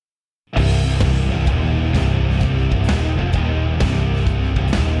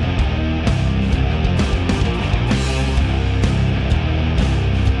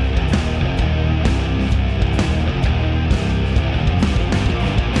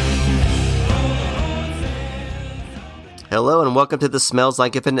Hello and welcome to the Smells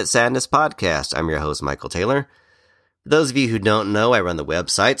Like Infinite Sadness podcast. I'm your host, Michael Taylor. For those of you who don't know, I run the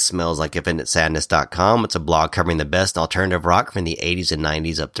website, smellslikeinfinitesadness.com. It's a blog covering the best alternative rock from the 80s and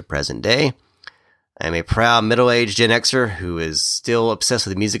 90s up to present day. I'm a proud middle-aged Gen Xer who is still obsessed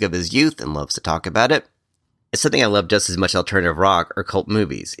with the music of his youth and loves to talk about it. It's something I love just as much alternative rock or cult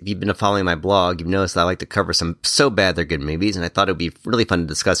movies. If you've been following my blog, you've noticed that I like to cover some so bad they're good movies, and I thought it would be really fun to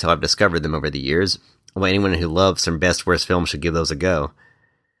discuss how I've discovered them over the years. Well, anyone who loves some best worst films should give those a go.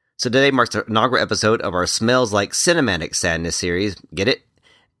 So today marks the inaugural episode of our Smells Like Cinematic Sadness series. Get it?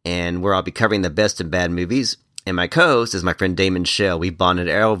 And where I'll be covering the best and bad movies. And my co-host is my friend Damon Shell. We've bonded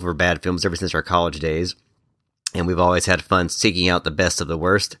over bad films ever since our college days. And we've always had fun seeking out the best of the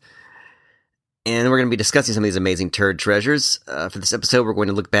worst. And we're going to be discussing some of these amazing turd treasures. For this episode, we're going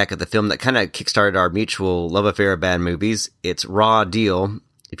to look back at the film that kind of kickstarted our mutual love affair of bad movies. It's Raw Deal.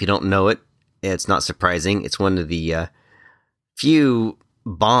 If you don't know it, it's not surprising. It's one of the few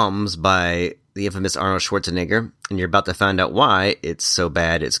bombs by the infamous Arnold Schwarzenegger, and you're about to find out why it's so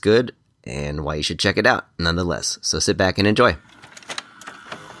bad it's good, and why you should check it out nonetheless. So sit back and enjoy.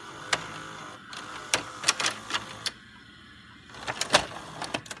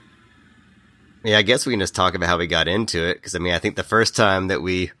 Yeah, I guess we can just talk about how we got into it, because I think the first time that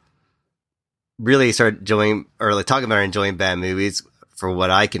we really started enjoying, or like talking about enjoying bad movies, for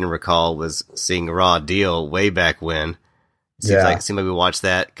what I can recall, was seeing Raw Deal way back when. It seemed like we watched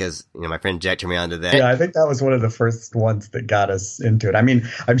that because my friend Jack turned me on to that. Yeah, I think that was one of the first ones that got us into it. I mean,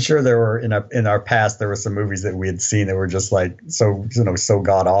 I'm sure there were in our past there were some movies that we had seen that were just like so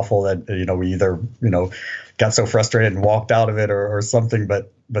god awful that we either got so frustrated and walked out of it or something.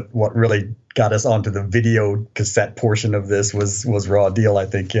 But what really got us onto the video cassette portion of this was Raw Deal. I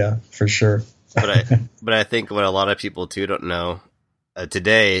think, yeah, for sure. But I think what a lot of people too don't know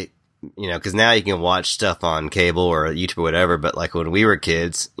today. Because now you can watch stuff on cable or YouTube or whatever, but like when we were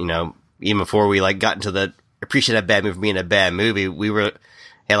kids, even before we got into the appreciate a bad movie being a bad movie, we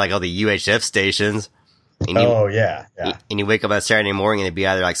had like all the UHF stations. And and you wake up on Saturday morning and it'd be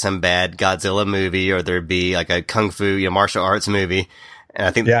either like some bad Godzilla movie or there'd be like a kung fu, martial arts movie. And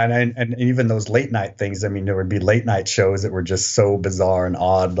I think, and even those late night things. I mean, there would be late night shows that were just so bizarre and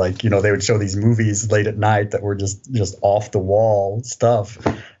odd. Like, they would show these movies late at night that were just off the wall stuff.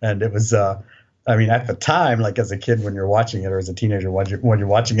 And it was, at the time, like as a kid when you're watching it, or as a teenager when you're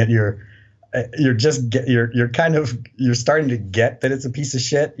watching it, you're starting to get that it's a piece of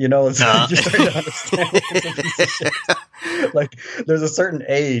shit. You're starting to understand it's a piece of shit. Like there's a certain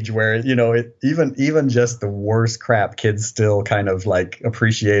age where even just the worst crap kids still kind of like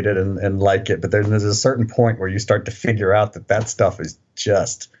appreciate it and like it, but there's a certain point where you start to figure out that stuff is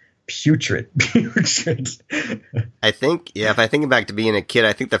just putrid. I think, if I think back to being a kid,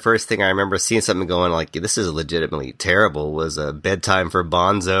 I think the first thing I remember seeing something going like this is legitimately terrible was Bedtime for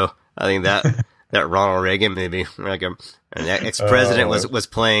Bonzo. I think that Ronald Reagan movie, like an ex-president was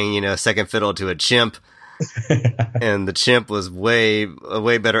playing, second fiddle to a chimp. And the chimp was a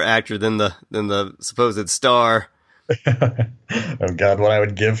way better actor than the supposed star. Oh God, what I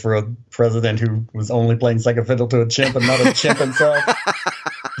would give for a president who was only playing second fiddle to a chimp and not a chimp himself.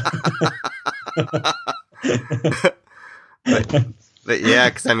 but yeah,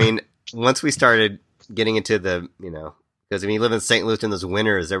 because once we started getting into the because you live in St. Louis in those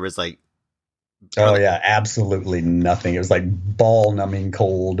winters, there was like, absolutely nothing. It was like ball numbing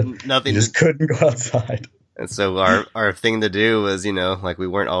cold. Nothing. You just couldn't go outside. And so our thing to do was, like we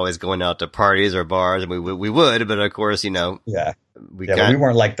weren't always going out to parties or bars, and we would, but of course, we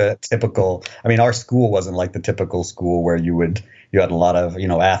weren't like the typical. Our school wasn't like the typical school where you had a lot of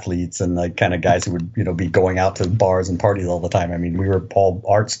athletes and like kind of guys who would be going out to bars and parties all the time. We were all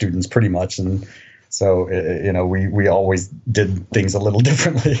art students pretty much, and so we always did things a little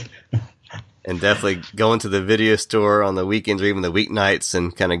differently. And definitely going to the video store on the weekends or even the weeknights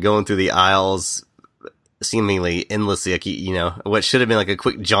and kind of going through the aisles seemingly endlessly, like, what should have been like a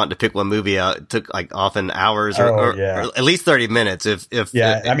quick jaunt to pick one movie out. It took like often hours or at least 30 minutes.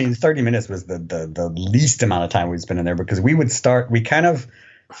 30 minutes was the least amount of time we'd spend in there, because we kind of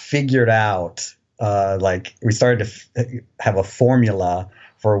figured out, we started to have a formula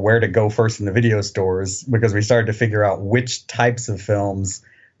for where to go first in the video stores, because we started to figure out which types of films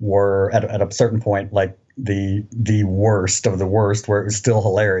were at a certain point like the worst of the worst, where it was still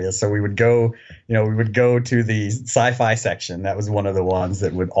hilarious. So we would go to the sci-fi section. That was one of the ones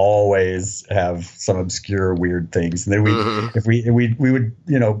that would always have some obscure weird things. And then we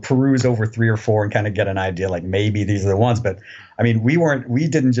would peruse over 3 or 4 and kind of get an idea, like maybe these are the ones. But we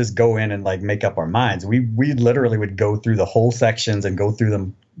didn't just go in and like make up our minds. We literally would go through the whole sections and go through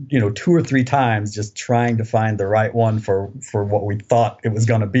them 2 or 3 times just trying to find the right one for what we thought it was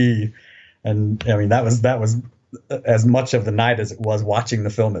going to be. And I mean, that was as much of the night as it was watching the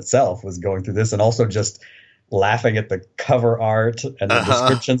film itself, was going through this, and also just laughing at the cover art and the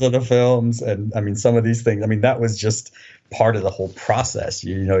descriptions of the films. And I mean, some of these things, I mean, that was just part of the whole process.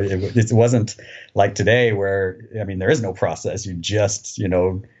 It wasn't like today where, I mean, there is no process. You just,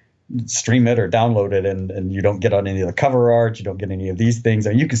 stream it or download it, and you don't get on any of the cover art. You don't get any of these things. I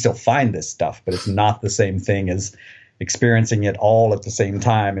mean, you can still find this stuff, but it's not the same thing as experiencing it all at the same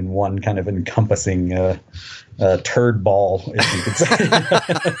time in one kind of encompassing turd ball, if you could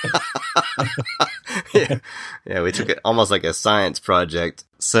say. Yeah, we took it almost like a science project.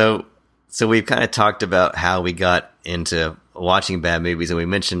 So we've kind of talked about how we got into watching bad movies, and we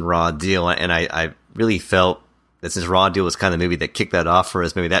mentioned Raw Deal, and I really felt that since Raw Deal was kind of the movie that kicked that off for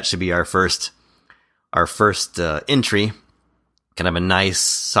us, maybe that should be our first entry, kind of a nice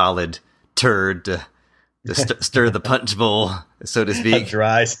solid turd to stir the punch bowl, so to speak. A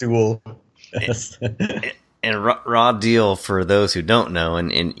dry stool. And Raw Deal, for those who don't know,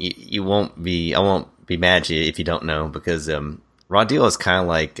 and I won't be mad at you if you don't know, because Raw Deal is kind of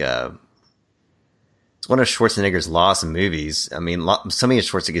like it's one of Schwarzenegger's lost movies. I mean, so many of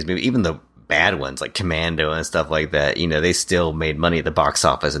Schwarzenegger's movies, even the bad ones like Commando and stuff like that, they still made money at the box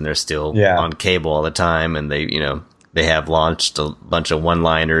office, and they're still on cable all the time, and they have launched a bunch of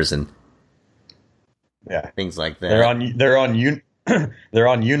one-liners and things like that. They're on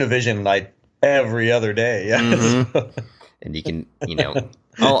Univision like every other day. Mm-hmm. And you can,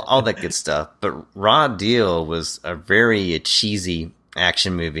 all that good stuff. But Raw Deal was a very cheesy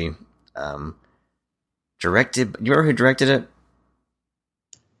action movie. Directed, you remember who directed it?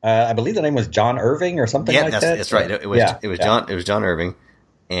 I believe the name was John Irving or something like that. That's right. It was John Irving,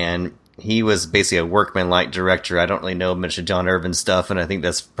 and he was basically a workman-like director. I don't really know much of John Irving's stuff, and I think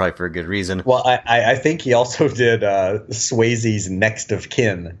that's probably for a good reason. Well, I think he also did Swayze's Next of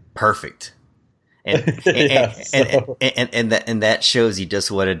Kin. Perfect. And that shows you just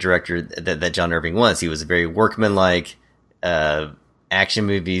what a director that John Irving was. He was very workman-like, action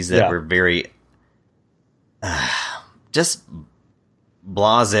movies that were very just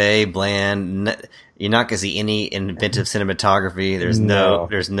blasé, bland. You're not going to see any inventive cinematography.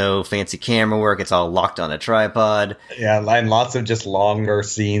 There's no fancy camera work. It's all locked on a tripod. Yeah, and lots of just longer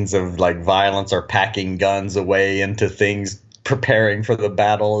scenes of like violence or packing guns away into things, preparing for the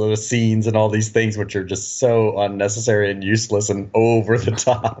battle, the scenes, and all these things, which are just so unnecessary and useless and over the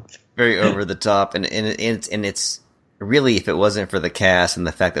top. Very over the top, and it's really, if it wasn't for the cast and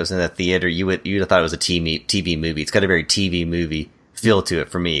the fact that it was in the theater, you'd have thought it was a TV movie. It's got a very TV movie feel to it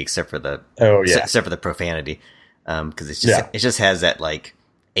for me, except for the profanity, because it just has that like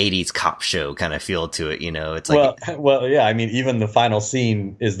 80s cop show kind of feel to it. It's like I mean, even the final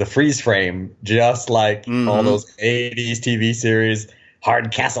scene is the freeze frame, just like all those 80s TV series,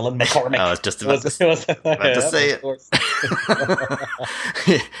 Hardcastle and McCormick. I was just about to say it.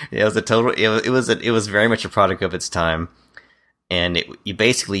 Yeah, it was a total. It was very much a product of its time, and you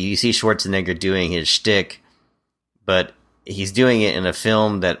see Schwarzenegger doing his shtick, but he's doing it in a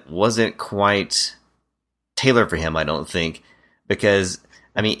film that wasn't quite tailored for him, I don't think, because,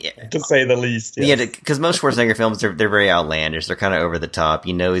 I mean, to say the least. Yes. Yeah, because most Schwarzenegger films, they're very outlandish. They're kind of over the top.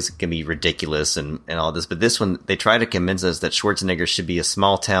 He's going to be ridiculous and all this. But this one, they try to convince us that Schwarzenegger should be a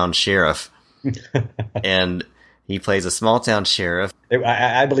small town sheriff, and he plays a small town sheriff.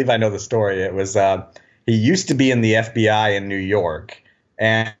 I believe I know the story. It was he used to be in the FBI in New York,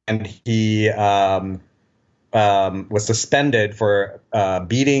 and he was suspended for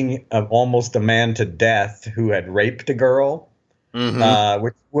beating almost a man to death who had raped a girl,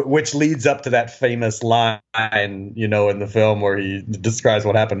 which leads up to that famous line, in the film where he describes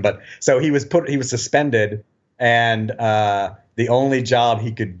what happened. But so he was suspended, and the only job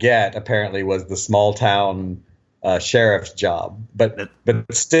he could get apparently was the small town sheriff's job. But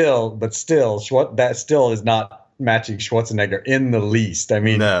still, that still is not matching Schwarzenegger in the least. I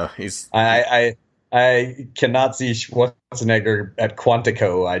mean, no, I cannot see Schwarzenegger at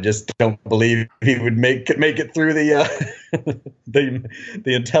Quantico. I just don't believe he would make it through the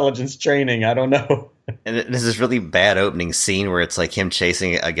the intelligence training. I don't know. And there's this really bad opening scene where it's like him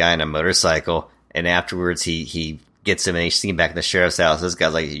chasing a guy on a motorcycle, and afterwards he gets him and he's seen back in the sheriff's house. This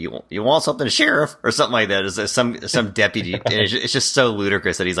guy's like, "You want something, sheriff?" or something like that. It's some deputy. And it's just so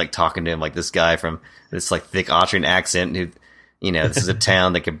ludicrous that he's like talking to him like this guy from this like thick Austrian accent who, this is a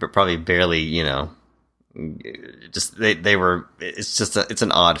town that could probably barely, just they were. It's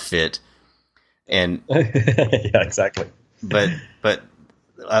an odd fit, and yeah, exactly. But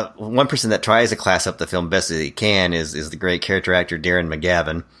one person that tries to class up the film best as he can is the great character actor Darren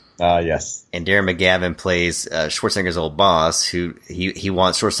McGavin. Yes. And Darren McGavin plays Schwarzenegger's old boss, who he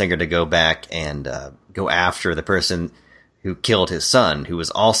wants Schwarzenegger to go back and go after the person who killed his son, who was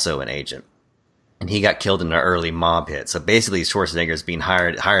also an agent. And he got killed in an early mob hit. So basically, Schwarzenegger's being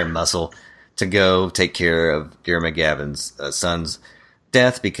hired muscle to go take care of Darren McGavin's son's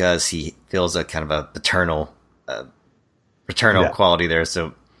death because he feels a kind of a paternal quality there.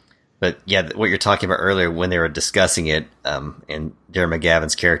 So, but yeah, what you're talking about earlier when they were discussing it, and Darren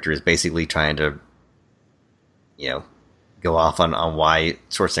McGavin's character is basically trying to, go off on why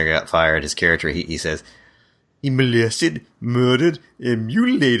Schwarzenegger got fired. His character, he says, he molested, murdered, and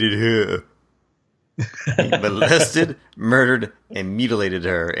mutilated her. He molested, murdered, and mutilated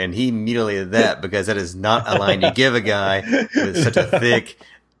her, and he mutilated that because that is not a line you give a guy with such a thick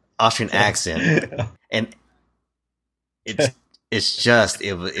Austrian accent. And it's just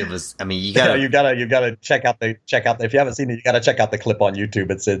it was. I mean, you gotta check out the if you haven't seen it, you gotta check out the clip on YouTube.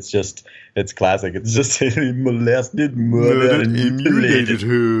 It's classic. It's just he molested, murdered, and mutilated her.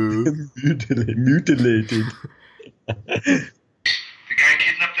 Mutilated. The guy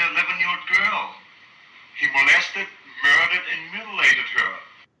kidnapped an 11-year-old girl. He molested, murdered, and mutilated her.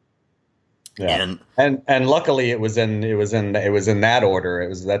 Yeah, and luckily it was in that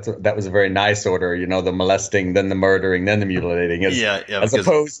order. That was a very nice order. The molesting, then the murdering, then the mutilating. As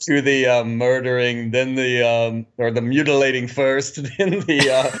opposed to the murdering, then or the mutilating first, then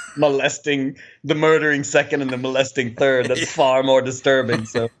the molesting, the murdering second, and the molesting third. That's far more disturbing.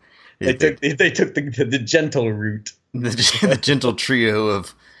 So they took the gentle route, the gentle trio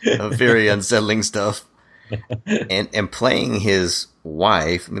of very unsettling stuff. And playing his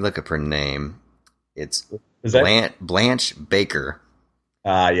wife, let me look up her name. It's Blanche Baker.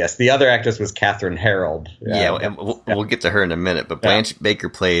 Yes. The other actress was Catherine Harold. Yeah, and we'll get to her in a minute. But Blanche Baker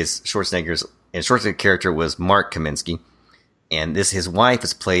plays Schwarzenegger's, and Schwarzenegger's character was Mark Kaminsky. And his wife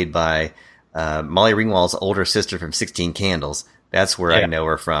is played by Molly Ringwald's older sister from 16 Candles. That's where I know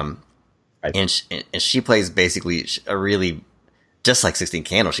her from. Right. And she plays basically a really... Just like 16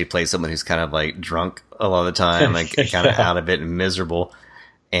 Candles, she plays someone who's kind of like drunk a lot of the time, like kind of out of it and miserable.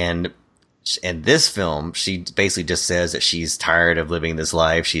 And this film, she basically just says that she's tired of living this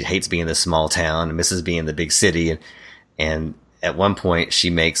life. She hates being in this small town and misses being in the big city. And at one point, she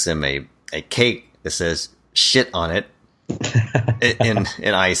makes him a cake that says shit on it in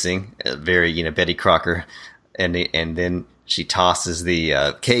icing, very Betty Crocker. And then she tosses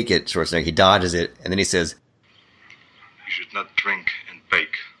the cake at Schwarzenegger. He dodges it, and then he says, "You should not drink and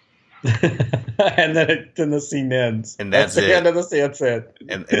bake." And then the scene ends. And that's the it. end of the scene. That's it.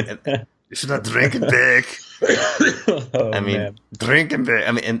 And you should not drink and bake. Drink and bake.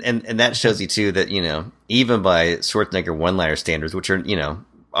 I mean, and that shows you too that even by Schwarzenegger one-liner standards, which are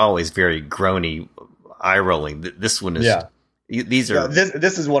always very groany, eye-rolling, this one is. Yeah. These are.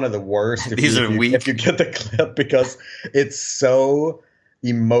 This is one of the worst. These are weak. If you get the clip, because it's so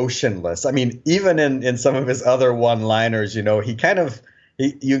emotionless. I mean, even in some of his other one-liners, you can kind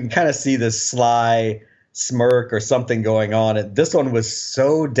of see this sly smirk or something going on. And this one was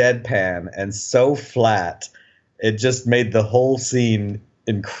so deadpan and so flat, it just made the whole scene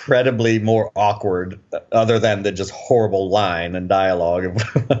incredibly more awkward, other than the just horrible line and dialogue.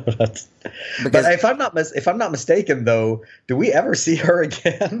 But if I'm not mistaken, though, do we ever see her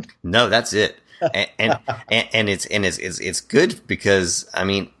again? No, that's it. and it's good because I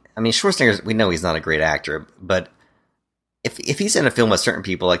mean Schwarzenegger, we know he's not a great actor, but if he's in a film with certain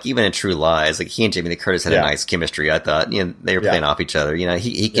people, like even in True Lies, like he and Jamie Lee Curtis had a nice chemistry. I thought they were playing off each other.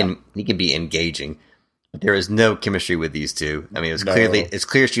 He can be engaging. But there is no chemistry with these two. I mean, it's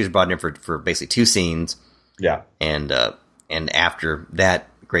clear she was brought in for basically 2 scenes. Yeah, and after that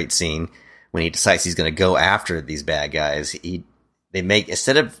great scene, when he decides he's going to go after these bad guys,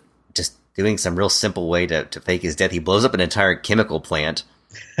 instead of just doing some real simple way to fake his death, he blows up an entire chemical plant,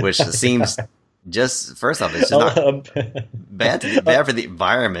 which seems just, first off, it's just not bad for the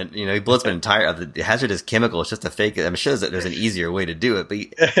environment. He blows up an entire hazardous chemical. It's just to fake it. I'm sure that there's an easier way to do it, but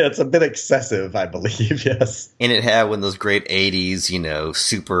it's a bit excessive, I believe. Yes, and it had one of those great 80s,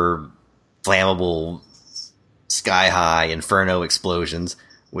 super flammable, sky high inferno explosions,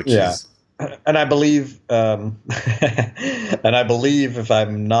 which is. And I believe, if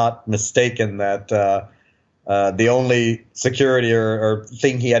I'm not mistaken, that the only security or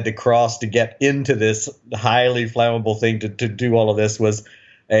thing he had to cross to get into this highly flammable thing to do all of this was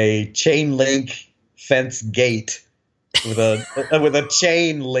a chain link fence gate with a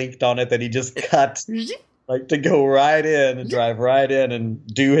chain linked on it that he just cut, like to go right in and drive right in and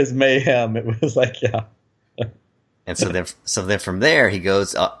do his mayhem. It was like, And so then from there he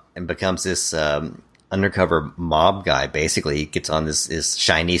goes up and becomes this undercover mob guy. Basically, he gets on this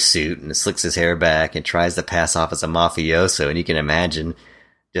shiny suit and slicks his hair back and tries to pass off as a mafioso. And you can imagine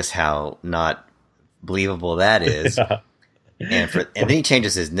just how not believable that is. And then he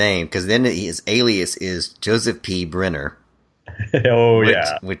changes his name, because then his alias is Joseph P. Brenner.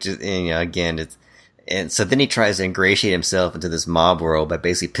 Which is, again, it's. And so then he tries to ingratiate himself into this mob world by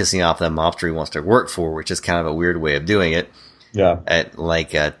basically pissing off the mobster he wants to work for, which is kind of a weird way of doing it. Yeah.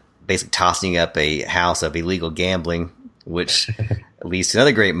 Basically tossing up a house of illegal gambling, which leads to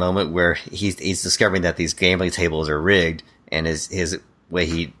another great moment where he's discovering that these gambling tables are rigged, and his way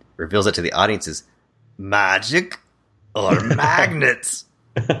he reveals it to the audience is magic or magnets.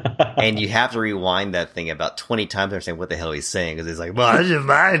 And you have to rewind that thing about 20 times to understand what the hell he's saying, because he's like, magic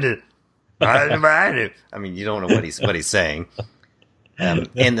magnet. I mean, you don't know what he's saying. And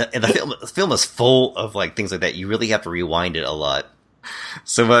the film is full of like things like that. You really have to rewind it a lot.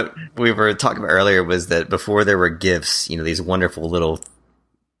 So what we were talking about earlier was that before there were GIFs, these wonderful little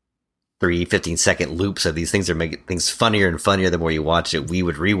 15-second loops of these things that make things funnier and funnier the more you watch it. We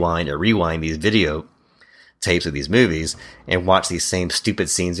would rewind these video tapes of these movies and watch these same stupid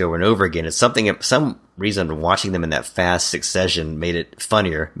scenes over and over again. It's some reason watching them in that fast succession made it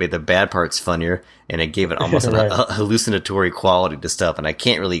funnier, made the bad parts funnier, and it gave it almost right. a hallucinatory quality to stuff. And I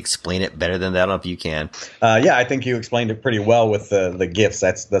can't really explain it better than that. I don't know if you can. Yeah, I think you explained it pretty well with the GIFs.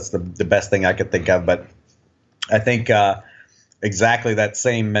 That's the best thing I could think of. But I think exactly that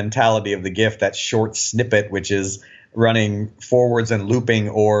same mentality of the GIF, that short snippet, which is running forwards and looping,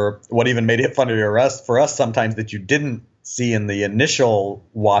 or what even made it funnier for us sometimes that you didn't see in the initial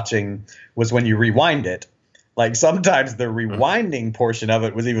watching was when you rewind it. Like sometimes the rewinding portion of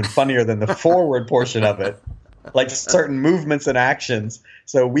it was even funnier than the forward portion of it, like certain movements and actions.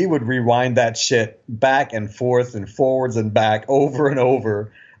 So we would rewind that shit back and forth and forwards and back over and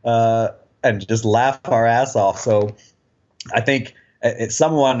over, and just laugh our ass off. So I think it's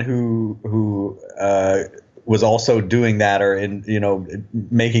someone who was also doing that, or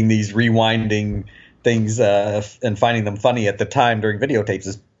making these rewinding things and finding them funny at the time during videotapes,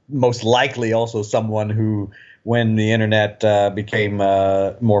 is most likely also someone who, when the internet became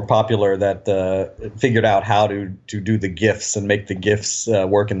more popular, that figured out how to do the GIFs and make the GIFs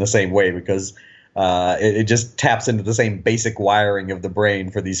work in the same way, because it just taps into the same basic wiring of the brain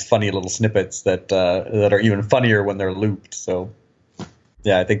for these funny little snippets that are even funnier when they're looped. So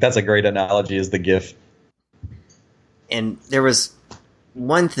yeah, I think that's a great analogy, is the GIF. And there was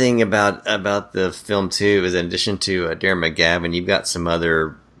one thing about the film too, is in addition to Darren McGavin, you've got some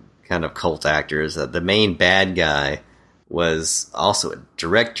other kind of cult actors. The main bad guy was also a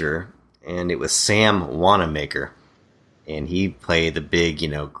director, and it was Sam Wanamaker, and he played the big,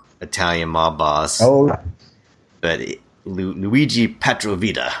 Italian mob boss. Oh, but Luigi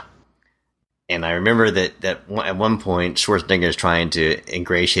Petrovita. And I remember that at one point, Schwarzenegger is trying to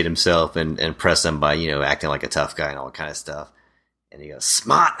ingratiate himself and impress them by, acting like a tough guy and all that kind of stuff. And he goes,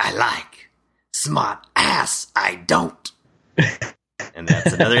 "Smart I like, smart ass I don't." And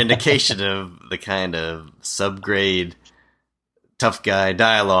that's another indication of the kind of subgrade tough guy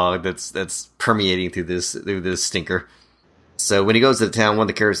dialogue that's permeating through this stinker. So when he goes to the town, one of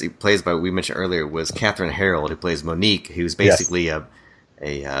the characters he plays by, we mentioned earlier, was Catherine Harold, who plays Monique, who's basically a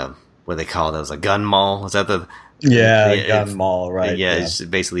what they call those, a gun mall? Is that the gun mall, right? Yeah, it's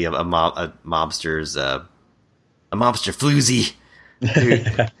basically a mobster's a mobster floozy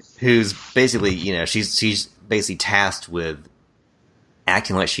who's basically, she's basically tasked with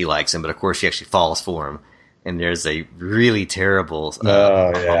acting like she likes him, but of course she actually falls for him. And there's a really terrible,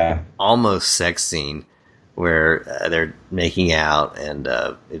 almost sex scene where they're making out, and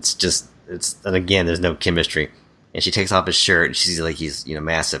and again, there's no chemistry. And she takes off his shirt, and she's like, he's,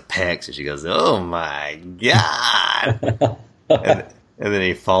 massive pecs, and she goes, "Oh my God." and then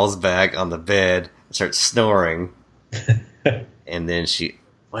he falls back on the bed and starts snoring. And then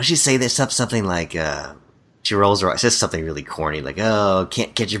what does she say? There's something like, she rolls her eyes, says something really corny, like, "Oh,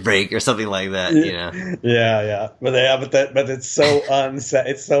 can't catch a break," or something like that, Yeah. But it's so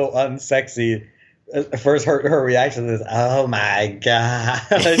it's so unsexy. First, her reaction is, "Oh my God!"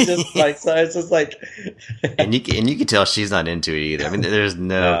 It's just like, so it's just like, and you can tell she's not into it either. I mean, there's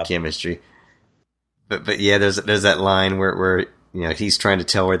no chemistry. But yeah, there's that line where he's trying to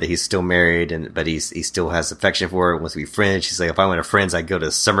tell her that he's still married, but he still has affection for her, wants to be friends. She's like, "If I went to friends, I'd go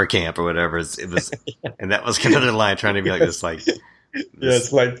to summer camp or whatever." It was, and that was another line trying to be like this, like.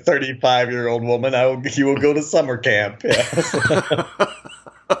 It's like 35-year-old woman. You will go to summer camp. Yeah.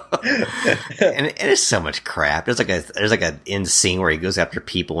 And it's so much crap. There's like a end scene where he goes after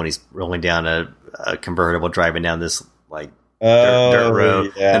people when he's rolling down a a convertible driving down this like dirt Oh,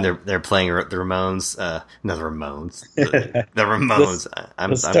 road, yeah. and they're playing the Ramones, not the Ramones, the Ramones.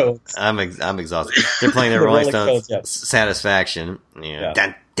 Stones. I'm exhausted. They're playing the The Rolling Rolling Stones, Stones, yeah. Satisfaction. You know, Yeah.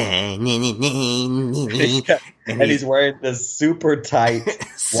 dun, dun, Yeah. And he's wearing this super tight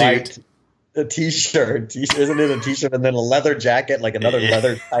white t-shirt. Isn't it a t-shirt and then a leather jacket, like another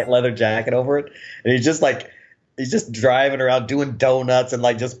tight leather jacket over it? And he's just driving around doing donuts and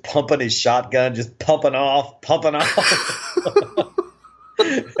like just pumping his shotgun, just pumping off.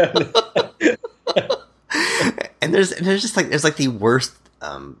 And there's like the worst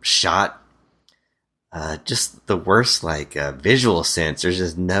shot, just the worst like visual sense. There's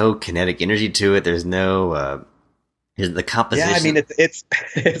just no kinetic energy to it. There's no the composition. Yeah, I mean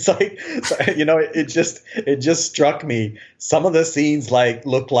it's like, you know, it just struck me. Some of the scenes like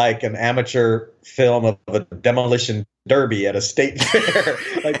look like an amateur film of a demolition derby at a state fair.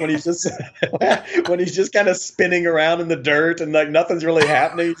 Like when he's just kind of spinning around in the dirt and like nothing's really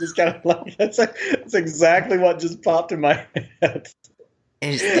happening. He's just kind of like that's exactly what just popped in my head.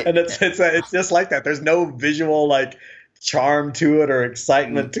 And it's just like that. There's no visual like charm to it or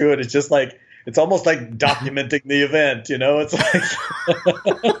excitement to it. It's just like it's almost like documenting the event, you know. It's like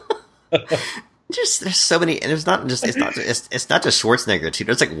just there's so many, and it's not just Schwarzenegger too.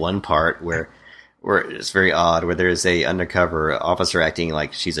 There's like one part where it's very odd, where there's a undercover officer acting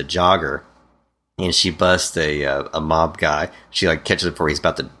like she's a jogger, and she busts a mob guy. She like catches him before he's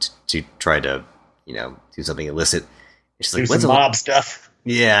about to try to, you know, do something illicit. And she's like, do some mob stuff.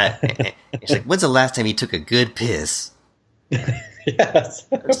 Yeah, and she's like, when's the last time you took a good piss? Yes,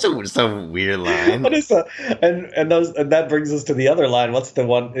 it's so weird line. What is that? And that brings us to the other line. What's the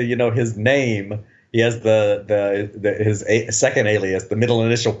one? You know, his name. He has his second alias, the middle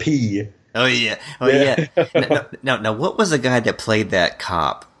initial P. Oh yeah. Now, what was the guy that played that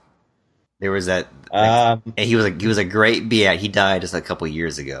cop? There was that. And he was a great BA. He died just a couple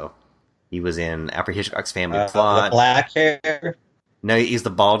years ago. He was in Alfred Hitchcock's Family Plot. The black hair. No, he's the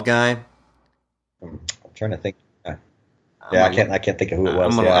bald guy. I'm trying to think. Yeah, I can't think of who it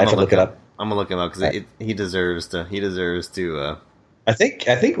was. I have to look it up. I'm gonna look him up because he deserves to. I think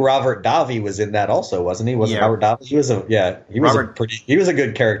Robert Davi was in that also, wasn't he? Wasn't Robert Davi? He was a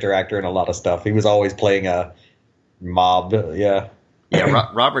good character actor in a lot of stuff. He was always playing a mob. Yeah. Yeah,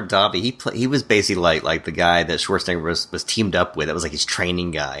 Robert Davi. He was basically like the guy that Schwarzenegger was teamed up with. That was like his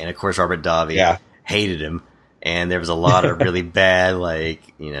training guy, and of course Robert Davi hated him. And there was a lot of really bad,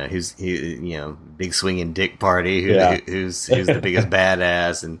 like, you know, big swinging dick party, who's the biggest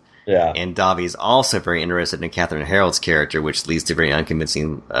badass, and Davi's also very interested in Catherine Harold's character, which leads to a very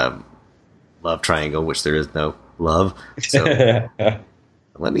unconvincing love triangle, which there is no love. So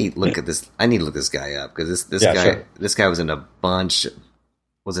let me look at this. I need to look this guy up because this guy was in a bunch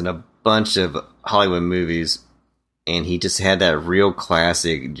of Hollywood movies, and he just had that real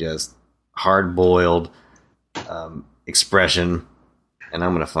classic, just hard boiled expression, and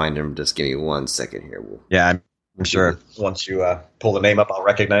I'm gonna find him. Just give me 1 second here. I'm sure once you pull the name up, I'll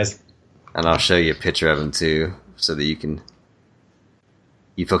recognize. And I'll show you a picture of him too, so that you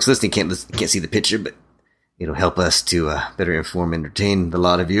folks listening can't see the picture, but it'll help us to better inform and entertain the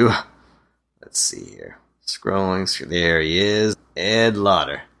lot of you. Let's see here. Scrolling through, there he is, Ed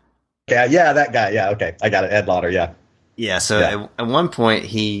Lauter. Yeah, that guy. Yeah, okay, I got it, Ed Lauter. Yeah. Yeah, so at one point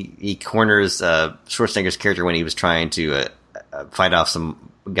he corners Schwarzenegger's character when he was trying to fight off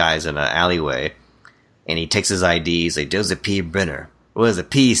some guys in an alleyway, and he takes his ID. He's like, Joseph P. Brenner. What does the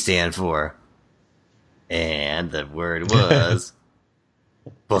P stand for? And the word was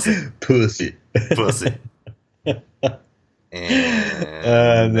pussy. Pussy. Pussy.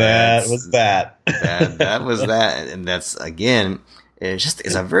 And that was that. That was that, and that's again.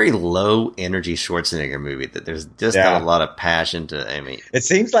 It's a very low energy Schwarzenegger movie that there's just not a lot of passion to. I mean, it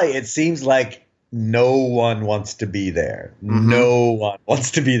seems like no one wants to be there. Mm-hmm. No one wants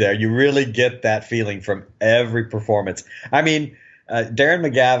to be there. You really get that feeling from every performance. I mean, Darren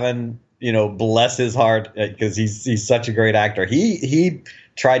McGavin, you know, bless his heart, because he's such a great actor. He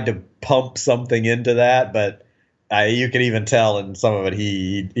tried to pump something into that, but you can even tell in some of it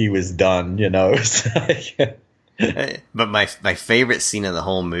he was done. You know, it's like. But my favorite scene of the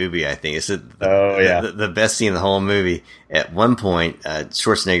whole movie, I think, is the best scene of the whole movie. At one point,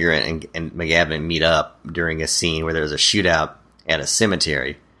 Schwarzenegger and McGavin meet up during a scene where there's a shootout at a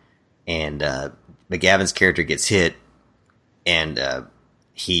cemetery, and McGavin's character gets hit, and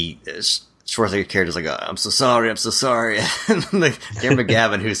Schwarzenegger's character's like, I'm so sorry. And Darren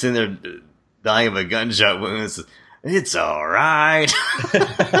McGavin, who's in there dying of a gunshot wound, says, It's all right.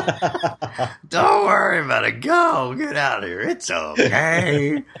 Don't worry about it. Go. Get out of here. It's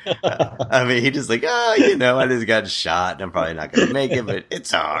okay. I mean, he just like, oh, I just got shot and I'm probably not going to make it, but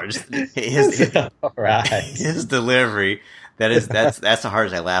it's all right. All right. His delivery, that's the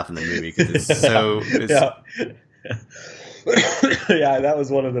hardest I laugh in the movie because it's so... Yeah. Yeah, that was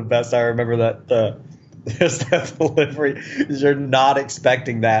one of the best. I remember that just that delivery. You're not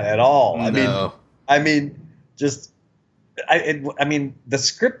expecting that at all. No. I mean, the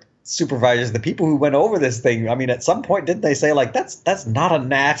script supervisors, the people who went over this thing, I mean, at some point, didn't they say, like, that's not a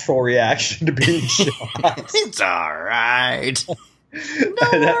natural reaction to being shot? It's all right. Don't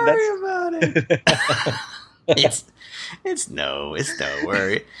worry about it. It's no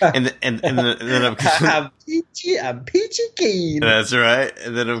worry. And then I'm peachy keen. That's right.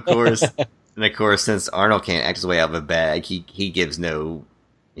 And then of course, since Arnold can't act his way out of a bag, he gives no.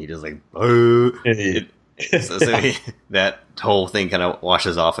 He just like, oh. So that whole thing kind of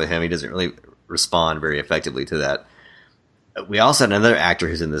washes off of him. He doesn't really respond very effectively to that. We also had another actor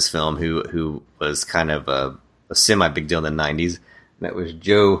who's in this film who was kind of a semi big deal in the 90s. And that was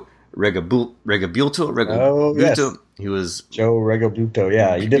Joe Regabuto. Oh, yes. He was Joe Regabuto.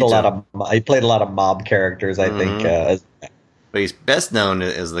 Yeah, he played a lot of mob characters, I think. But he's best known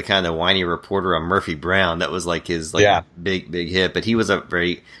as the kind of whiny reporter on Murphy Brown. That was like his big hit. But he was a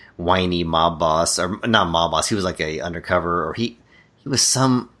very whiny mob boss, or not mob boss. He was like a undercover, or he was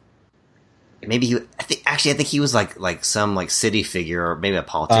some. Maybe I think he was like some like city figure, or maybe a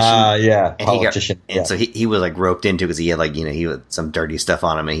politician. And politician. So he was like roped into because he had he had some dirty stuff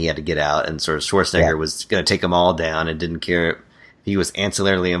on him, and he had to get out. And sort of Schwarzenegger was going to take them all down, and didn't care if he was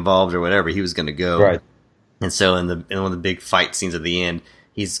ancillarily involved or whatever. He was going to go. Right. And so in one of the big fight scenes at the end,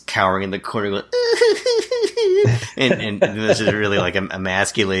 he's cowering in the corner, going, and this is really like a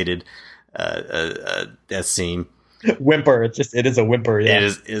emasculated death scene. Whimper. It is a whimper. Yeah.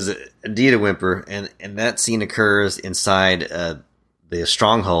 It is indeed a whimper, and that scene occurs inside the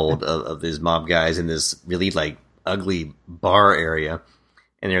stronghold of these mob guys in this really like ugly bar area.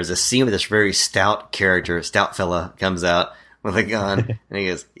 And there's a scene with this very stout fella comes out with a gun, and he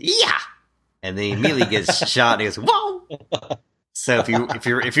goes, "Yeah," and then he immediately gets shot, and he goes, "Whoa!" So if you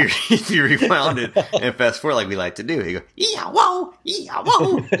rewound it and fast forward like we like to do, you go, "Yeah, whoa, yeah,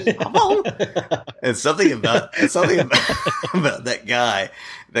 whoa, yeah, whoa," and something about that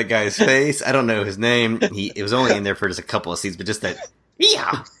guy's face. I don't know his name. It was only in there for just a couple of scenes, but just that,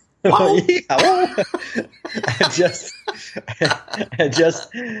 yeah. Whoa. Yeah, whoa. and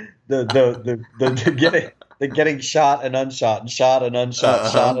just the getting shot and unshot and shot and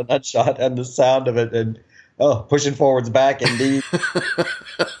unshot, shot and unshot, and the sound of it, and pushing forwards back, indeed.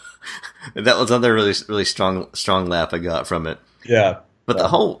 That was another really really strong laugh I got from it. Yeah. But the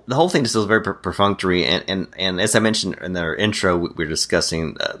whole thing just was very perfunctory, and as I mentioned in our intro, we were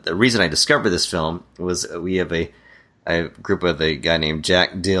discussing the reason I discovered this film was we have a group with a guy named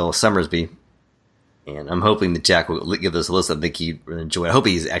Jack Dill Summersby, and I'm hoping that Jack will give us a listen. I think he'd really enjoy it. I hope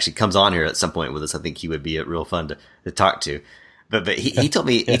he actually comes on here at some point with us. I think he would be real fun to talk to. But he told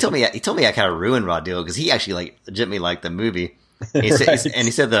me I kind of ruined Raw Deal because he actually legitimately liked the movie. He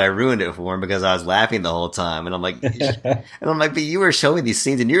said that I ruined it for him because I was laughing the whole time, and I'm like, but you were showing these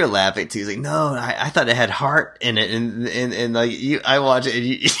scenes and you were laughing too. He's like, no, I thought it had heart in it, and like I watch it, and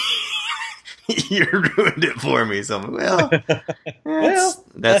you ruined it for me. So I'm like,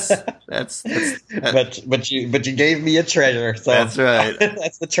 that's but you gave me a treasure. So that's right.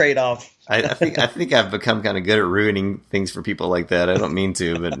 That's the trade-off. I think I've become kind of good at ruining things for people like that. I don't mean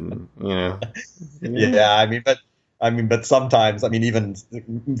to, but Yeah, but sometimes, even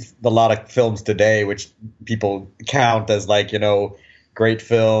a lot of films today, which people count as great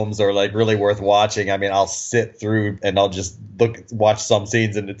films or really worth watching. I'll sit through and I'll just watch some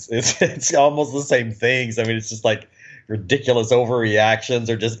scenes, and it's almost the same things. It's just like ridiculous overreactions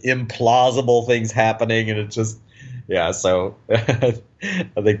or just implausible things happening, and it's just So I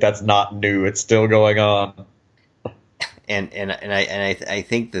think that's not new. It's still going on. And I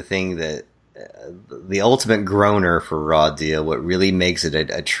think the thing that the ultimate groaner for Raw Deal, what really makes it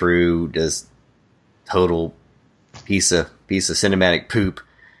a true, just total piece of cinematic poop,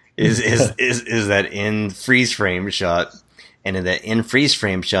 is that in freeze frame shot, and in that in freeze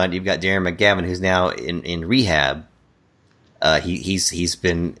frame shot, you've got Darren McGavin, who's now in rehab. He's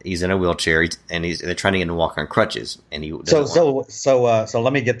in a wheelchair, and they're trying to get him to walk on crutches, and he so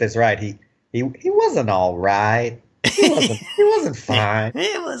let me get this right. He wasn't all right. He wasn't fine.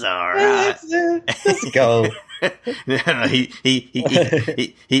 It was all right. Let's go. No, he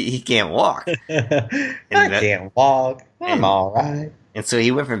can't walk. I can't walk. I'm all right. And so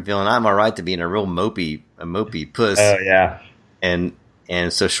he went from feeling I'm all right to being a real mopey puss. Oh yeah. And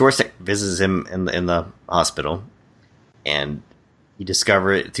so Schwarzenegger visits him in the hospital, and you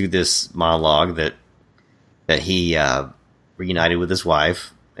discover it through this monologue that he reunited with his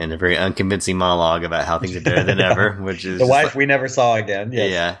wife, and a very unconvincing monologue about how things are better than ever, which is the wife we never saw again.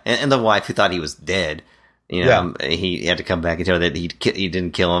 Yes. Yeah, and the wife who thought he was dead. You know, he had to come back and tell her that he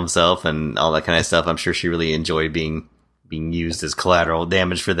didn't kill himself and all that kind of stuff. I'm sure she really enjoyed being used as collateral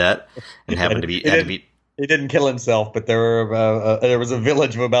damage for that, and happened to be. He didn't kill himself, but there was a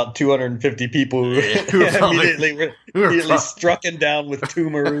village of about 250 people who immediately struck him down with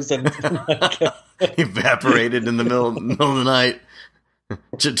tumors and evaporated in the middle of the night.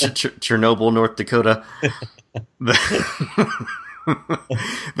 Chernobyl, North Dakota.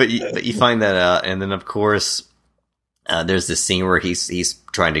 But you find that out, and then of course there's this scene where he's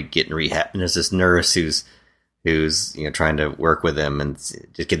trying to get in rehab, and there's this nurse who's trying to work with him and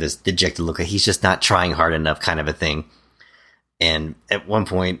just get this dejected look like he's just not trying hard enough, kind of a thing. And at one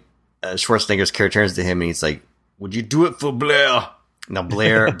point, Schwarzenegger's character turns to him and he's like, "Would you do it for Blair?" Now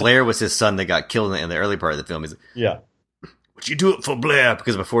Blair was his son that got killed in the early part of the film. He's like, yeah. "Would you do it for Blair?"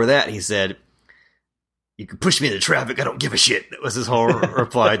 Because before that he said, "You can push me into traffic, I don't give a shit." That was his whole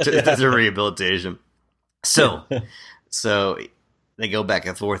reply to the rehabilitation. So they go back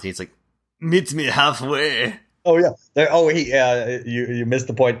and forth. He's like, "Meet me halfway." Oh yeah. You missed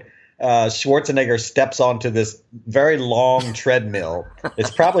the point. Schwarzenegger steps onto this very long treadmill. It's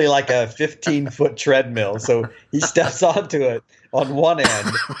probably like a 15-foot treadmill. So he steps onto it on one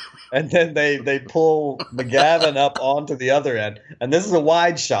end, and then they pull McGavin up onto the other end. And this is a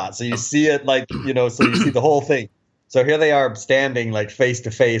wide shot, so you see it so you see the whole thing. So here they are standing like face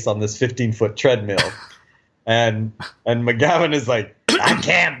to face on this 15-foot treadmill, and McGavin is like, "I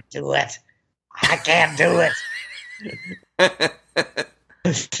can't do it. I can't do it."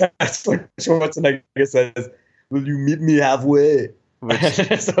 That's what Schwarzenegger says. "Will you meet me halfway?"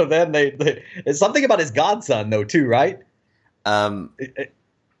 So then it's something about his godson though too, right?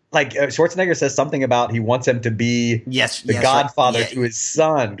 Schwarzenegger says something about he wants him to be the godfather to his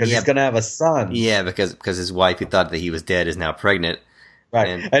son because he's going to have a son. Yeah, because his wife, who thought that he was dead, is now pregnant.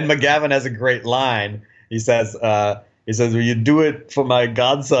 Right, and McGavin has a great line. He says, "Will you do it for my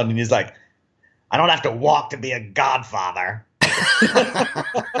godson?" And he's like, "I don't have to walk to be a godfather."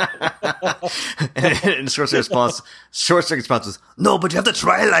 And Schwarzenegger's response was, "No, but you have to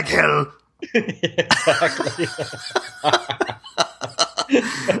try like hell." Exactly.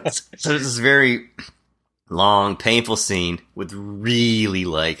 So there's this very long, painful scene with really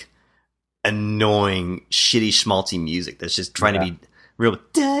annoying, shitty, schmaltzy music that's just trying to be real.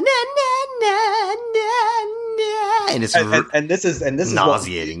 And it's this is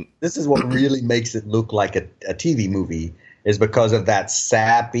nauseating. This is what really makes it look like a TV movie, is because of that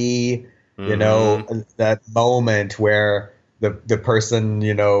sappy, that moment where the person,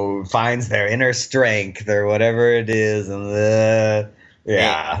 finds their inner strength or whatever it is, and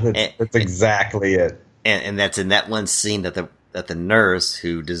that's exactly it. And that's in that one scene that the nurse,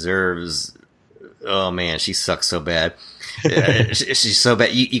 who deserves, oh man, she sucks so bad. She's so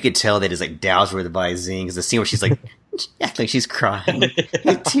bad. You could tell that it's like doused with Visine, because the scene where she's like, acting like she's crying.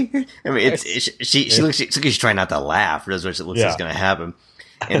 I mean, she looks like she's trying not to laugh. That's what it looks like is going to happen.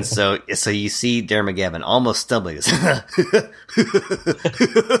 And so you see Darren McGavin almost stumbling.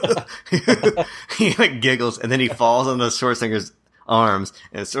 He giggles, and then he falls on the Schwarzenegger's arms,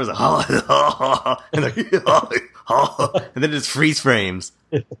 and it's sort of and then it just freeze frames,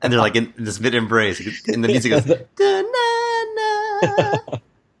 and they're in this mid embrace, and the music goes.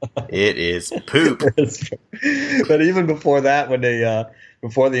 It is poop. But even before that, when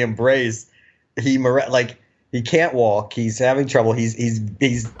before the embrace, he can't walk. He's having trouble.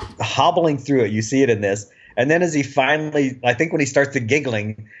 He's hobbling through it. You see it in this, and then as he finally, I think when he starts to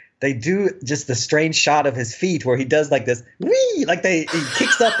giggling, they do just the strange shot of his feet where he does this wee, he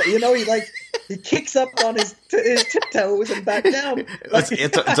kicks up. He kicks up on his tiptoes and back down.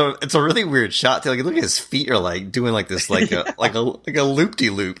 It's a really weird shot. Look at his feet are doing this like a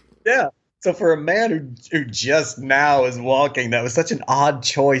loop-de-loop. Yeah. So for a man who just now is walking, that was such an odd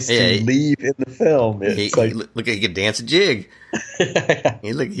choice to leave in the film. He could dance a jig.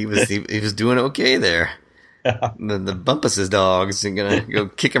 He was doing okay there. Yeah. The Bumpus's dogs are gonna go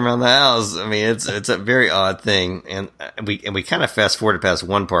kick him around the house. I mean, it's a very odd thing, and we kind of fast forwarded past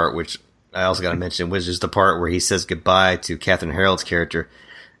one part, which I also got to mention, which is the part where he says goodbye to Catherine Harold's character,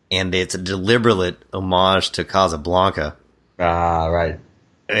 and it's a deliberate homage to Casablanca. Ah, right.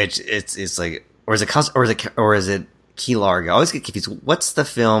 It's like, or is it Key Largo? I always get confused. What's the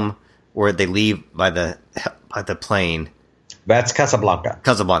film where they leave by the plane? That's Casablanca.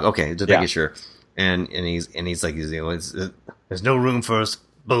 Casablanca. Okay, just making Yeah. sure. And he's like, there's no room for us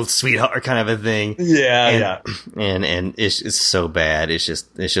both, sweetheart, kind of a thing. Yeah, And it's so bad. It's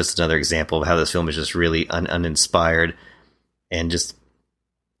just another example of how this film is just really uninspired and just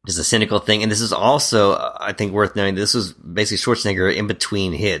a cynical thing. And this is also, I think, worth noting. This was basically Schwarzenegger in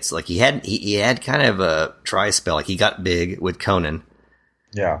between hits. Like he had kind of a try spell. Like he got big with Conan.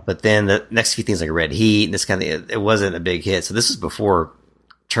 yeah. But then the next few things like Red Heat and this kind of, it wasn't a big hit. So this is before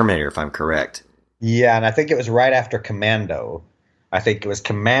Terminator, if I'm correct. Yeah, and I think it was right after Commando. I think it was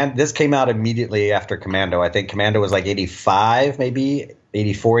This came out immediately after Commando. I think Commando was like 85, maybe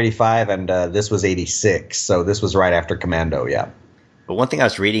 84, 85, and this was 86. So this was right after Commando. Yeah. But one thing I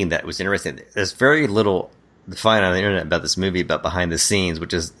was reading that was interesting, there's very little to find on the internet about this movie, about behind the scenes,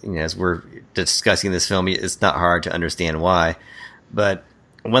 which is, as we're discussing this film, it's not hard to understand why. But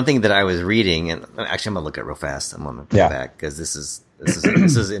one thing that I was reading, and actually I'm going to look at it real fast. I'm going to go back because this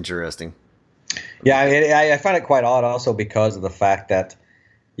is interesting. Yeah, I find it quite odd also because of the fact that,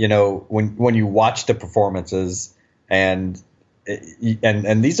 when you watch the performances and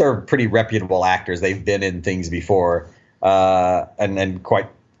these are pretty reputable actors. They've been in things before and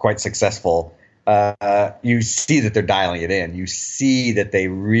quite successful. You see that they're dialing it in. You see that they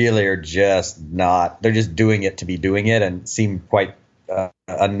really are they're just doing it to be doing it and seem quite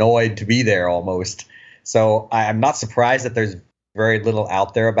annoyed to be there almost. So I'm not surprised that there's very little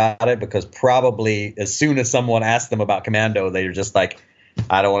out there about it, because probably as soon as someone asks them about Commando, they're just like,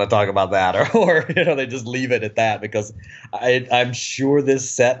 I don't want to talk about that, or they just leave it at that, because I'm sure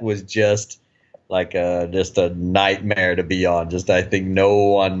this set was just like just a nightmare to be on. I think no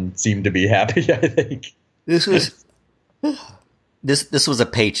one seemed to be happy. I think this was a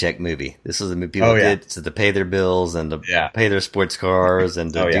paycheck movie. This was a movie people did to pay their bills and to pay their sports cars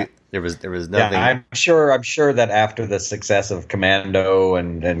and to there was nothing. Yeah, I'm sure that after the success of Commando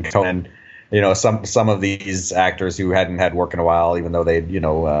and Conan, some of these actors who hadn't had work in a while, even though they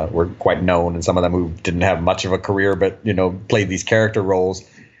were quite known, and some of them who didn't have much of a career but played these character roles,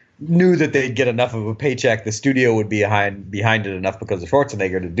 knew that they'd get enough of a paycheck. The studio would be behind it enough because of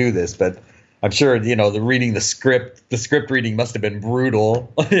Schwarzenegger to do this, but I'm sure the script reading must have been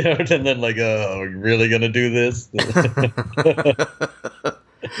brutal. And then like, oh, are we really gonna do this?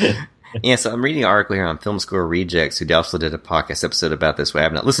 Yeah, so I'm reading an article here on Film Score Rejects, who also did a podcast episode about this. I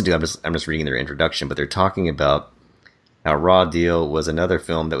have not listened to. I'm just reading their introduction, but they're talking about how Raw Deal was another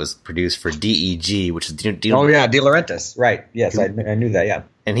film that was produced for DEG, which is De Laurentiis, right? Yes, I knew that. Yeah,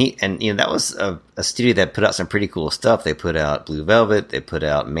 and that was a studio that put out some pretty cool stuff. They put out Blue Velvet, they put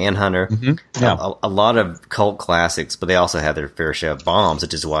out Manhunter, a lot of cult classics, but they also had their fair share of bombs,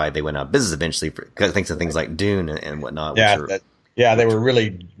 which is why they went out of business eventually. Because thanks to things like Dune and whatnot. They were really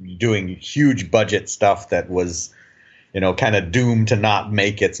doing huge budget stuff that was, kind of doomed to not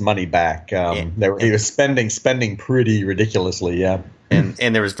make its money back. He was spending pretty ridiculously. Yeah, and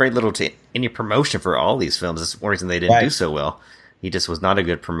there was very little to any promotion for all these films. That's one reason they didn't do so well. He just was not a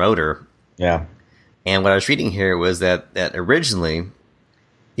good promoter. Yeah. And what I was reading here was that originally,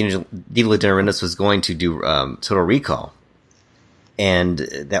 De Laurentiis was going to do Total Recall, and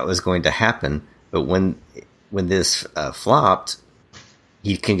that was going to happen. But when this flopped,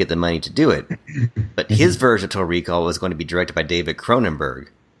 he couldn't get the money to do it. But his version of Total Recall was going to be directed by David Cronenberg,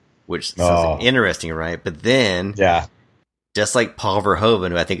 which sounds interesting, right? But then, just like Paul Verhoeven,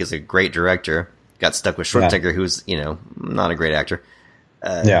 who I think is a great director, got stuck with Schwarzenegger, who's not a great actor.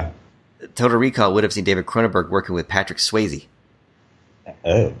 Total Recall would have seen David Cronenberg working with Patrick Swayze.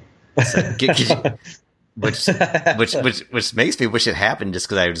 Oh, so, which makes me wish it happened, just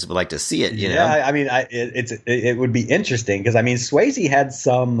because I just would like to see it. I mean, it would be interesting, because I mean, Swayze had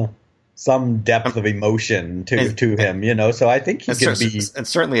some depth of emotion to him, so I think he could be, and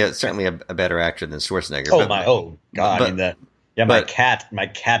certainly a better actor than Schwarzenegger. My cat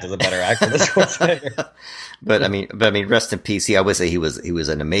is a better actor than Schwarzenegger. But I mean, rest in peace. I would say he was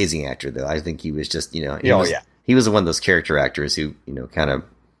an amazing actor, though. I think he was just he was one of those character actors who kind of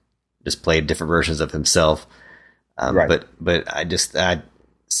just played different versions of himself. Right. But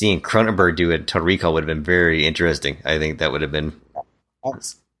seeing Cronenberg do it, Total Recall would have been very interesting. I think that would have been.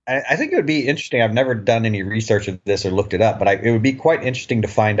 I think it would be interesting. I've never done any research of this or looked it up, but it would be quite interesting to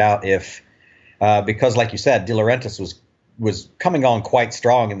find out if, because like you said, De Laurentiis was coming on quite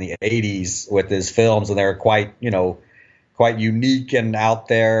strong in the 80s with his films, and they were quite unique and out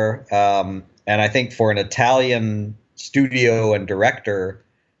there. And I think for an Italian studio and director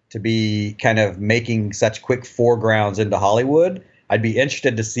to be kind of making such quick foregrounds into Hollywood, I'd be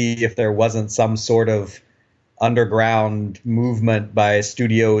interested to see if there wasn't some sort of underground movement by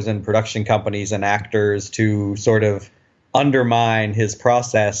studios and production companies and actors to sort of undermine his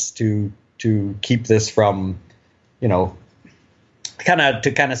process to keep this from, you know, kind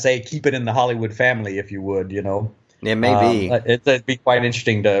of say keep it in the Hollywood family, if you would, you know. It may be. It'd be quite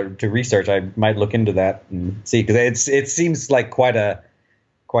interesting to research. I might look into that and see, because it seems like quite a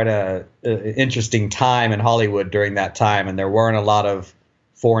interesting time in Hollywood during that time, and there weren't a lot of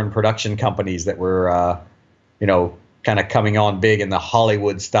foreign production companies that were, you know, kind of coming on big in the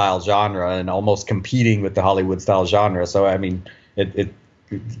Hollywood style genre and almost competing with the Hollywood style genre. So I mean,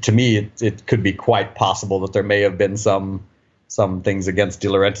 to me, it could be quite possible that there may have been some things against De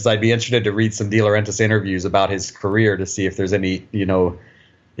Laurentiis. I'd be interested to read some De Laurentiis interviews about his career to see if there's any, you know,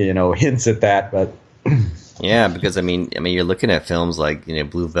 hints at that. But yeah, because I mean, you're looking at films like, you know,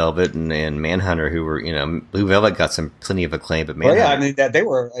 Blue Velvet and Manhunter, who were, you know, Blue Velvet got some plenty of acclaim, but Manhunter. Well, yeah, I mean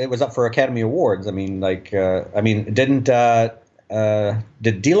it was up for Academy Awards. I mean, like, did De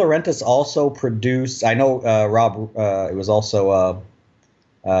Laurentiis also produce? I know Rob. It was also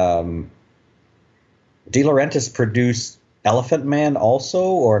De Laurentiis produced Elephant Man also,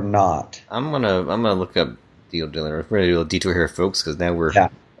 or not? I'm gonna look up De Laurentiis. We're gonna do a detour here, folks, because now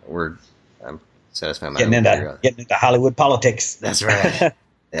we're satisfying my getting into Hollywood politics. That's right.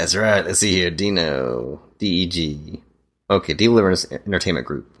 That's right. Let's see here. Dino, DEG. Okay, De Laurentiis Entertainment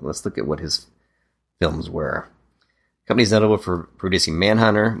Group. Let's look at what his films were. Company's notable for producing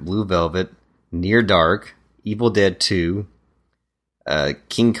Manhunter, Blue Velvet, Near Dark, Evil Dead 2,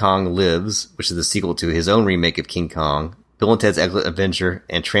 King Kong Lives, which is the sequel to his own remake of King Kong, Bill and Ted's Excellent Adventure,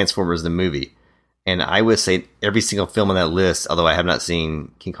 and Transformers the movie. And I would say every single film on that list, although I have not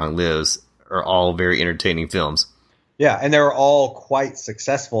seen King Kong Lives, are all very entertaining films. Yeah, and they're all quite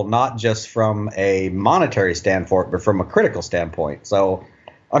successful, not just from a monetary standpoint, but from a critical standpoint. So,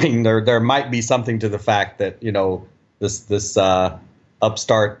 I mean, there might be something to the fact that, you know, this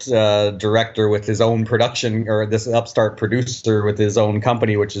upstart director with his own production, or this upstart producer with his own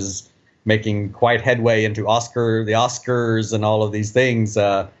company, which is making quite headway into the Oscars and all of these things,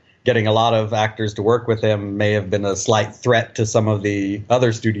 getting a lot of actors to work with him may have been a slight threat to some of the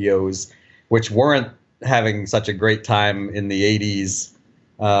other studios, which weren't having such a great time in the 80s.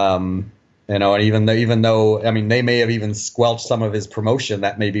 You know, and even though, I mean, they may have even squelched some of his promotion.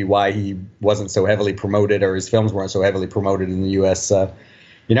 That may be why he wasn't so heavily promoted, or his films weren't so heavily promoted in the U.S.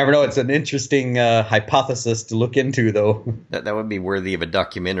 You never know. It's an interesting hypothesis to look into, though. That would be worthy of a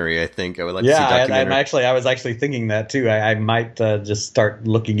documentary, I think. I would like to see a documentary. I was actually thinking that, too. I might just start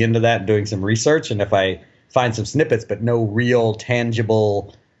looking into that and doing some research. And if I find some snippets, but no real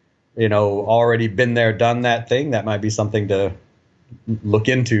tangible, you know, already been there, done that thing, that might be something to look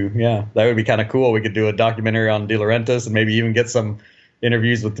into. Yeah, that would be kind of cool. We could do a documentary on De Laurentiis and maybe even get some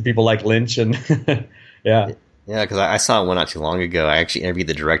interviews with the people like Lynch. And yeah. Yeah, because I saw one not too long ago. I actually interviewed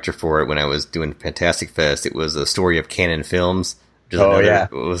the director for it when I was doing Fantastic Fest. It was a story of Cannon Films. It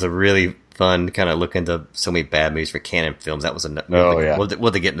was a really fun kind of look into so many bad movies for Cannon Films. That was we'll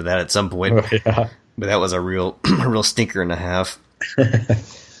have to get into that at some point. But that was a real stinker and a half.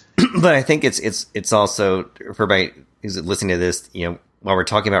 But I think it's also, for everybody who's listening to this, you know, while we're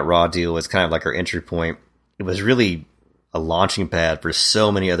talking about Raw Deal, it's kind of like our entry point. It was really a launching pad for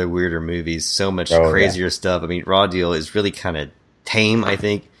so many other weirder movies, so much crazier stuff. I mean, Raw Deal is really kind of tame, I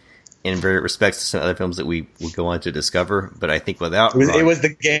think, in various respects to some other films that we will go on to discover. But I think without it was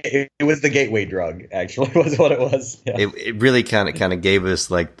the gateway drug, actually, was what it was. Yeah. It really kind of gave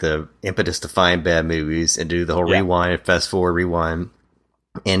us like the impetus to find bad movies and do the whole rewind, fast forward, rewind.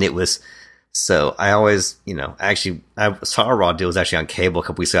 And it was, so I always, you know, actually, I saw Raw Deal was actually on cable a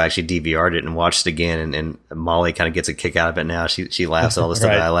couple weeks ago. I actually DVR'd it and watched it again. And Molly kind of gets a kick out of it now. She laughs at all the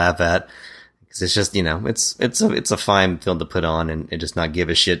stuff that I laugh at. Because it's just, you know, it's a fine film to put on and just not give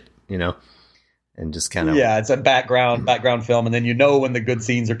a shit, you know, and just kind of. Yeah, it's a background film. And then you know when the good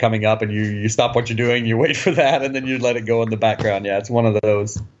scenes are coming up and you stop what you're doing, you wait for that, and then you let it go in the background. Yeah, it's one of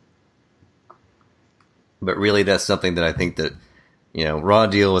those. But really, that's something that I think that, you know, Raw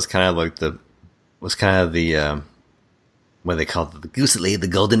Deal was kind of like the what they call it, the goose that laid the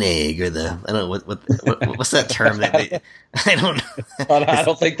golden egg, or the, I don't know what's that term that I don't know. I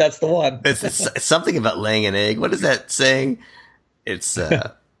don't think that's the one. It's something about laying an egg. What is that saying? It's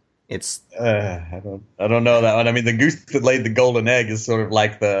I don't know that one. I mean, the goose that laid the golden egg is sort of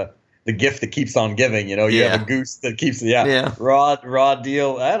like the gift that keeps on giving. You know, you have a goose that keeps. Yeah. Raw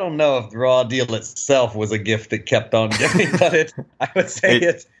Deal. I don't know if Raw Deal itself was a gift that kept on giving, but I would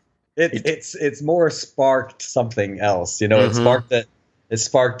say it's more sparked something else. You know, it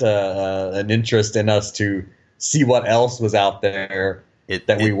sparked an interest in us to see what else was out there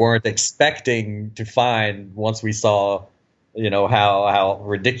that we weren't expecting to find once we saw how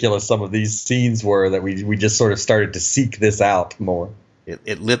ridiculous some of these scenes were, that we just sort of started to seek this out more.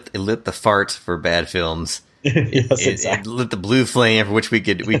 It lit the fart for bad films. Yes, It lit the blue flame for which we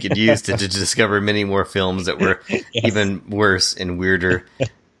could use to discover many more films that were Yes. even worse and weirder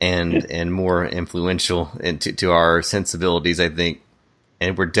and more influential to our sensibilities, I think.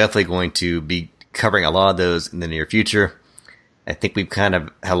 And we're definitely going to be covering a lot of those in the near future. I think we've kind of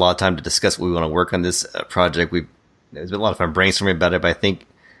had a lot of time to discuss what we want to work on this project. There's been a lot of fun brainstorming about it, but I think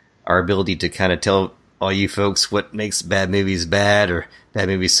our ability to kind of tell all you folks what makes bad movies bad or bad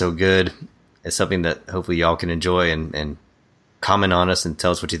movies so good is something that hopefully y'all can enjoy and comment on us and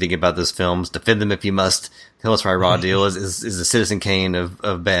tell us what you think about those films. Defend them if you must. Tell us why Raw Deal is the Citizen Kane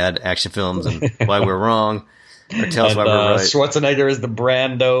of bad action films and why we're wrong. Or tell us why we're right. Schwarzenegger is the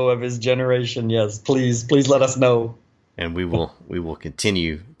Brando of his generation. Yes, please let us know. And we will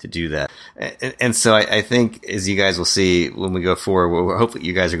continue to do that. And so I think, as you guys will see when we go forward, hopefully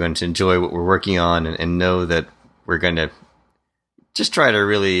you guys are going to enjoy what we're working on and know that we're going to just try to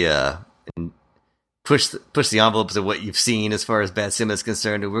really push the envelopes of what you've seen as far as bad cinema is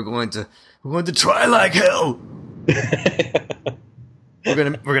concerned. And we're going to try like hell. We're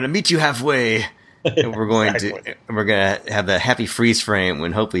gonna meet you halfway. And we're going to have that happy freeze frame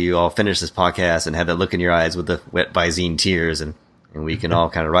when hopefully you all finish this podcast and have that look in your eyes with the wet Visine tears, and we can all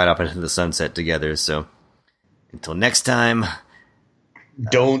kind of ride off into the sunset together. So until next time,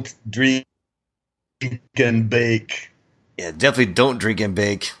 don't drink and bake. Yeah, definitely don't drink and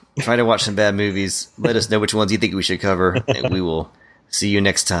bake. Try to watch some bad movies. Let us know which ones you think we should cover, and we will see you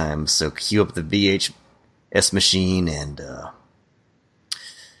next time. So cue up the VHS machine and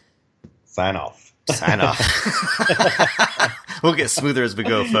sign off. We'll get smoother as we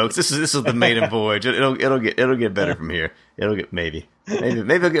go, folks. This is the maiden voyage. It'll get better from here. Maybe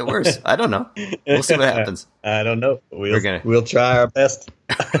it'll get worse. I don't know. We'll see what happens. I don't know. We'll try our best.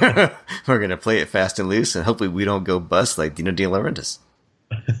 We're gonna play it fast and loose, and hopefully we don't go bust like Dino De Laurentiis.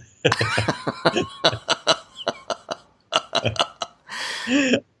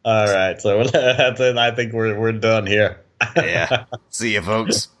 All right, so that's it. I think we're done here. Yeah. See you,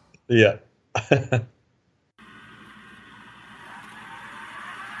 folks. Yeah. So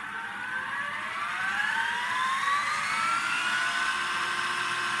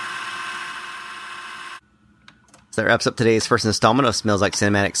that wraps up today's first installment of Smells Like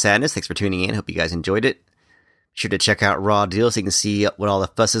Cinematic Sadness. Thanks for tuning in. Hope you guys enjoyed it. Be sure to check out Raw Deal so you can see what all the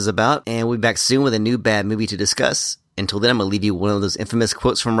fuss is about. And we'll be back soon with a new bad movie to discuss. Until then, I'm going to leave you one of those infamous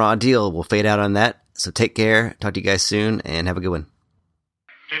quotes from Raw Deal. We'll fade out on that. So take care. Talk to you guys soon and have a good one.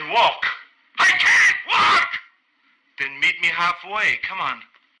 Then walk. I can't walk! Then meet me halfway. Come on.